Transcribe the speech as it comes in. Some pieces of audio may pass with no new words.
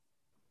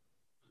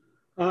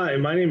Hi,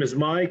 my name is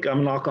Mike.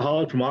 I'm an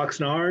alcoholic from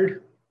Oxnard,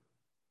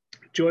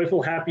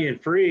 joyful, happy,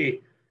 and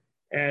free.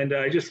 And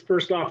I just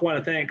first off want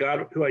to thank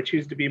God, who I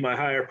choose to be my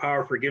higher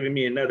power, for giving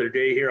me another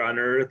day here on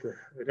earth,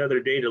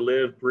 another day to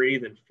live,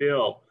 breathe, and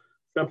feel,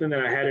 something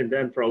that I hadn't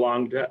done for a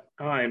long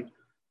time.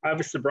 I have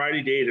a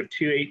sobriety date of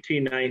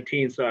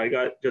 2/18/19, so I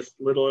got just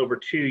a little over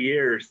 2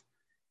 years.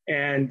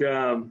 And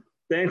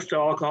thanks to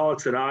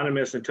Alcoholics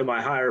Anonymous and to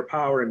my higher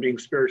power and being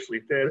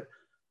spiritually fit,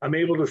 I'm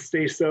able to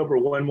stay sober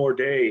one more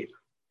day.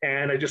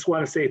 And I just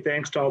want to say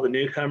thanks to all the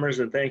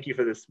newcomers and thank you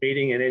for this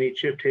meeting and any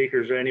chip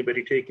takers or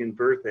anybody taking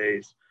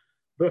birthdays.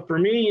 But for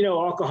me,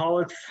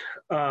 alcoholics,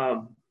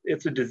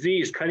 it's a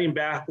disease, cutting,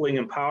 baffling,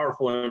 and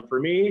powerful. And for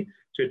me,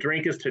 to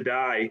drink is to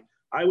die.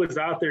 I was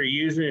out there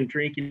using and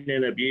drinking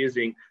and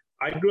abusing.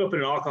 I grew up in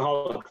an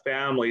alcoholic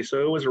family,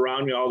 so it was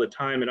around me all the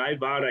time. And I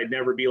vowed I'd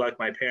never be like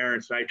my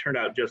parents. And I turned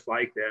out just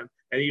like them,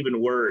 and even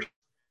worse.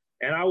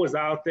 And I was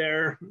out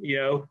there,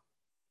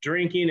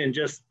 drinking and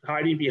just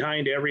hiding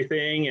behind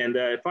everything. And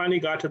it finally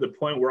got to the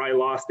point where I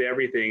lost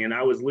everything and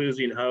I was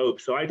losing hope.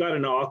 So I got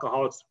into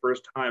alcoholics the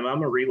first time.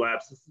 I'm a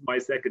relapse. This is my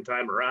second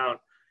time around.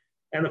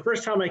 And the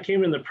first time I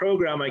came in the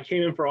program, I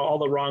came in for all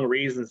the wrong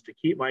reasons, to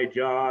keep my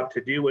job,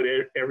 to do what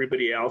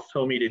everybody else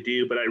told me to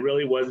do, but I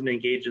really wasn't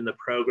engaged in the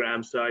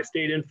program. So I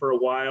stayed in for a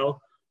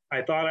while.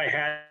 I thought I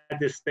had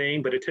this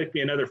thing, but it took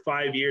me another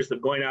 5 years of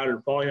going out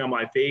and falling on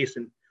my face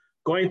and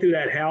going through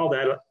that hell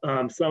that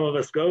some of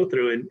us go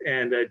through,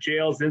 and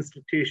jails,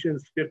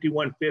 institutions,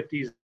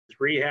 5150s,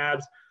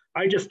 rehabs.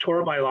 I just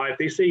tore up my life.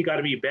 They say you got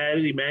to be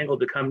badly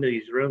mangled to come to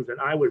these rooms, and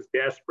I was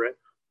desperate.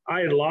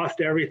 I had lost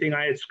everything.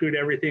 I had screwed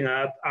everything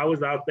up. I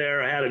was out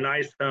there. I had a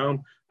nice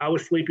home. I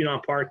was sleeping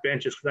on park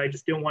benches because I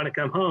just didn't want to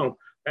come home.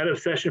 That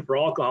obsession for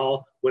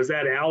alcohol was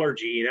that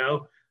allergy.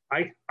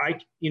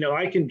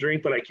 I can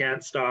drink, but I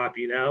can't stop,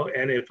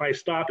 and if I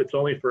stop, it's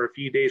only for a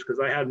few days because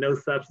I have no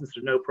substance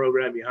or no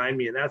program behind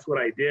me. And that's what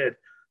I did.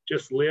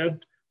 Just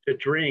lived to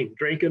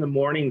drink in the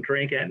morning,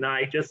 drink at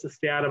night, just to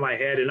stay out of my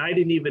head. And I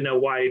didn't even know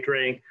why I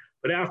drank.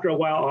 But after a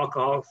while,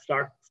 alcohol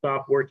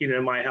stopped working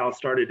and my health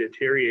started to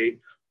deteriorate.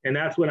 And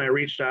that's when I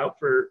reached out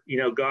for,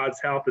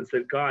 God's help and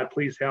said, God,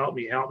 please help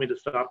me to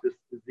stop this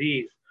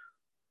disease.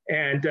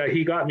 And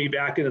he got me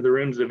back into the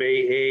rooms of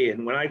AA.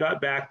 And when I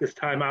got back this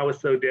time, I was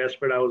so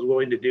desperate, I was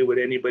willing to do what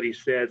anybody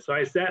said. So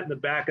I sat in the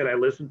back and I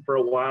listened for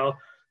a while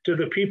to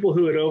the people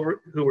who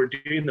were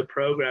doing the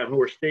program, who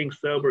were staying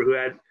sober, who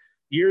had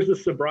years of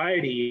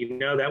sobriety,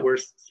 that were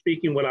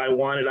speaking what I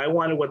wanted. I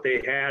wanted what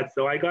they had.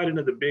 So I got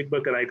into the big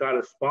book and I got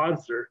a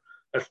sponsor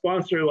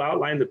who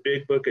outlined the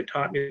big book and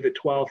taught me the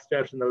 12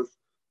 steps in those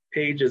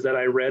pages that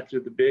I read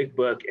through the big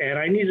book. And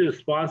I needed a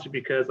sponsor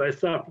because I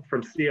suffer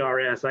from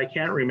CRS. I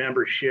can't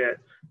remember shit.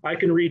 I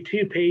can read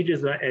 2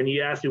 pages and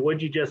you ask me,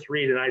 what'd you just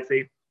read? And I'd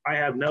say, I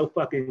have no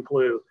fucking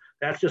clue.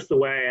 That's just the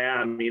way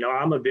I am.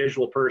 I'm a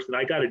visual person.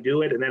 I got to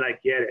do it and then I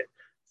get it.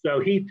 So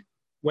he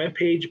went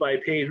page by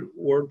page,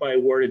 word by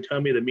word, and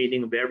told me the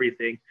meaning of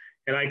everything.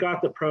 And I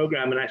got the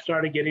program and I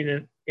started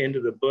getting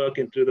into the book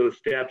and through those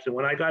steps. And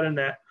when I got in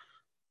that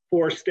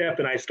 4th step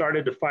and I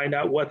started to find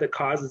out what the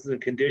causes and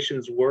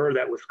conditions were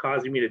that was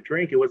causing me to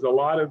drink, it was a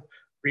lot of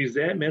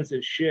resentments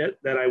and shit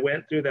that I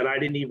went through that I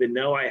didn't even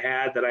know I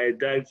had, that I had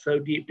dug so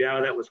deep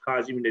down that was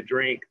causing me to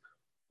drink.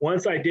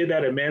 Once I did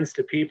that amends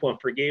to people and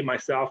forgave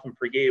myself and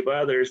forgave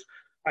others,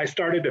 I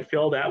started to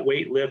feel that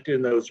weight lifted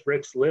and those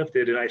bricks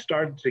lifted. And I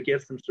started to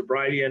get some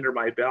sobriety under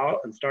my belt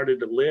and started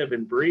to live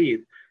and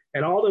breathe.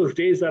 And all those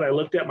days that I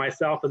looked at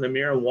myself in the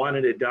mirror and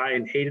wanted to die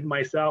and hated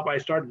myself, I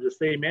started to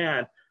say,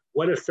 man,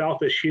 what a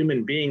selfish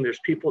human being. There's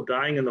people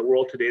dying in the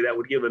world today that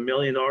would give $1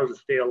 million to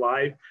stay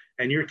alive,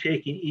 and you're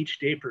taking each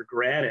day for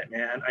granted,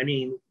 man. I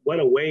mean, what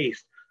a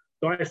waste.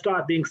 So I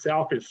stopped being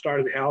selfish,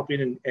 started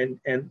helping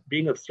and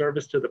being of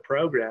service to the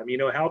program,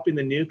 helping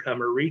the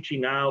newcomer,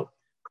 reaching out,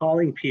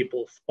 calling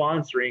people,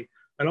 sponsoring.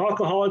 An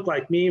alcoholic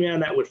like me,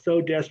 man, that was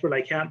so desperate.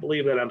 I can't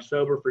believe that I'm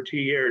sober for 2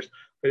 years,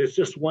 but it's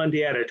just one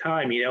day at a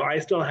time. I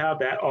still have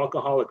that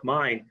alcoholic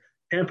mind.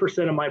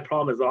 10% of my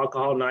problem is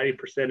alcohol,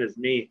 90% is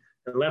me.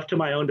 And left to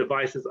my own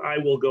devices, I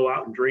will go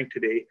out and drink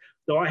today.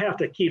 So I have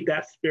to keep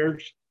that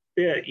spirit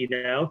fit,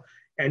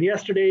 And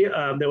yesterday,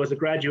 there was a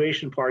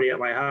graduation party at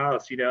my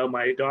house.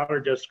 My daughter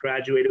just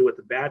graduated with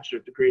a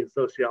bachelor's degree in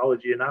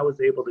sociology, and I was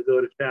able to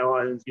go to Channel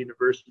Islands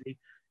University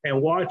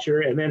and watch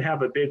her and then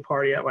have a big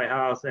party at my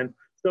house. And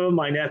some of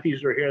my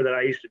nephews were here that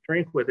I used to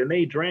drink with, and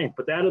they drank,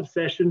 but that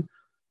obsession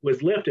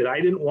was lifted.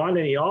 I didn't want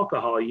any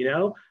alcohol,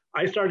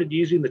 I started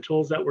using the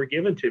tools that were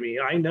given to me.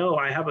 I know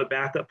I have a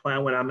backup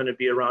plan when I'm going to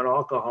be around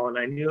alcohol, and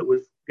I knew it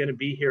was going to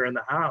be here in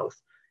the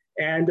house.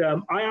 And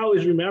I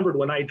always remembered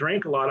when I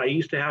drank a lot, I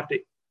used to have to,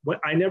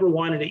 I never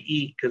wanted to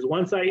eat because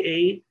once I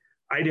ate,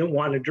 I didn't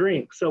want to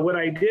drink. So what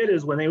I did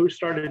is when they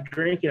started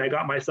drinking, I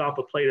got myself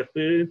a plate of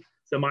food,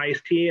 some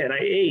iced tea, and I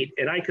ate.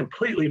 And I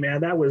completely,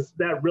 man,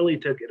 that really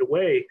took it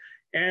away.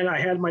 And I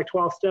had my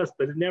 12 steps,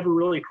 but it never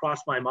really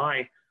crossed my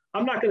mind.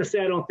 I'm not going to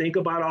say I don't think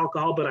about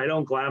alcohol, but I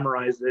don't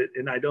glamorize it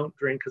and I don't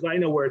drink because I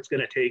know where it's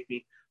going to take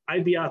me.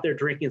 I'd be out there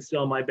drinking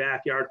still in my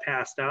backyard,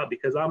 passed out,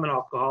 because I'm an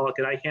alcoholic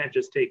and I can't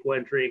just take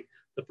one drink.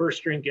 The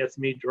first drink gets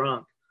me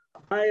drunk.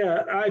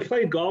 I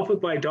played golf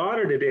with my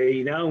daughter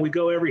today, and we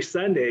go every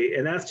Sunday,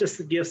 and that's just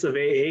the gifts of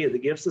AA, the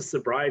gifts of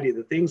sobriety,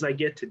 the things I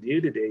get to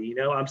do today.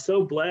 I'm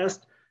so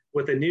blessed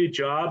with a new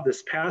job.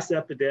 This past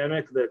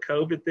epidemic, the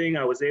COVID thing,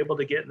 I was able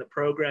to get in the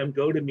program,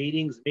 go to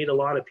meetings, meet a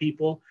lot of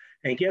people,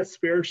 and get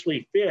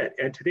spiritually fit.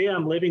 And today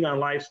I'm living on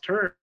life's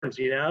terms,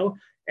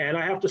 and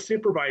I have to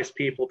supervise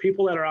people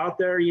that are out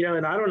there,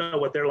 and I don't know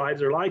what their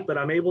lives are like, but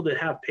I'm able to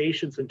have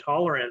patience and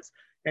tolerance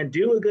and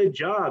do a good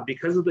job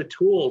because of the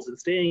tools, and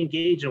stay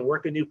engaged and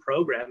work a new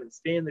program, and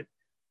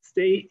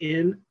stay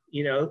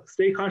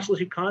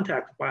consciously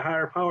contacted by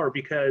higher power,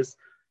 because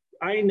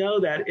I know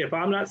that if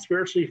I'm not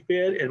spiritually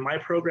fit and my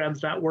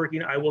program's not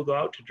working, I will go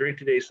out to drink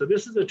today. So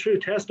this is a true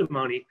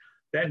testimony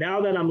that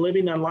now that I'm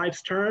living on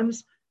life's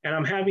terms and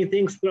I'm having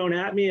things thrown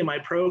at me in my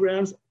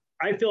programs,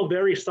 I feel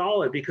very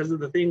solid because of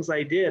the things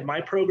I did.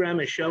 My program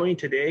is showing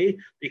today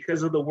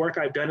because of the work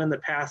I've done in the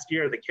past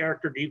year, the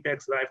character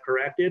defects that I've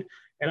corrected,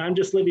 and I'm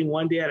just living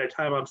one day at a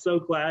time. I'm so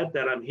glad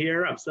that I'm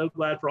here. I'm so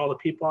glad for all the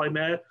people I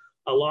met.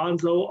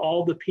 Alonzo,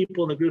 all the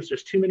people in the groups.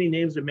 There's too many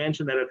names to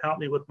mention that have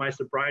helped me with my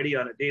sobriety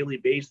on a daily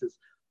basis.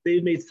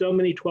 They've made so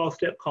many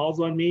 12-step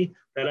calls on me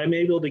that I'm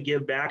able to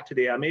give back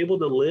today. I'm able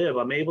to live.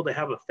 I'm able to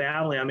have a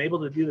family. I'm able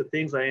to do the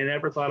things I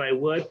never thought I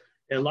would.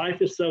 And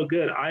life is so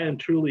good. I am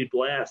truly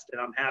blessed, and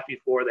I'm happy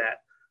for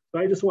that.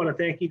 So I just want to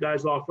thank you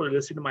guys all for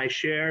listening to my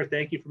share.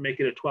 Thank you for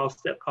making a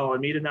 12-step call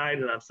on me tonight.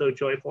 And I'm so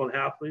joyful and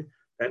happy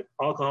that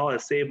alcohol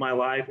has saved my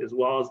life, as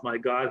well as my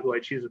God, who I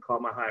choose to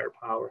call my higher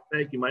power.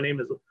 Thank you. My name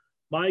is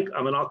Mike.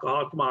 I'm an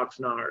alcoholic from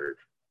Oxnard.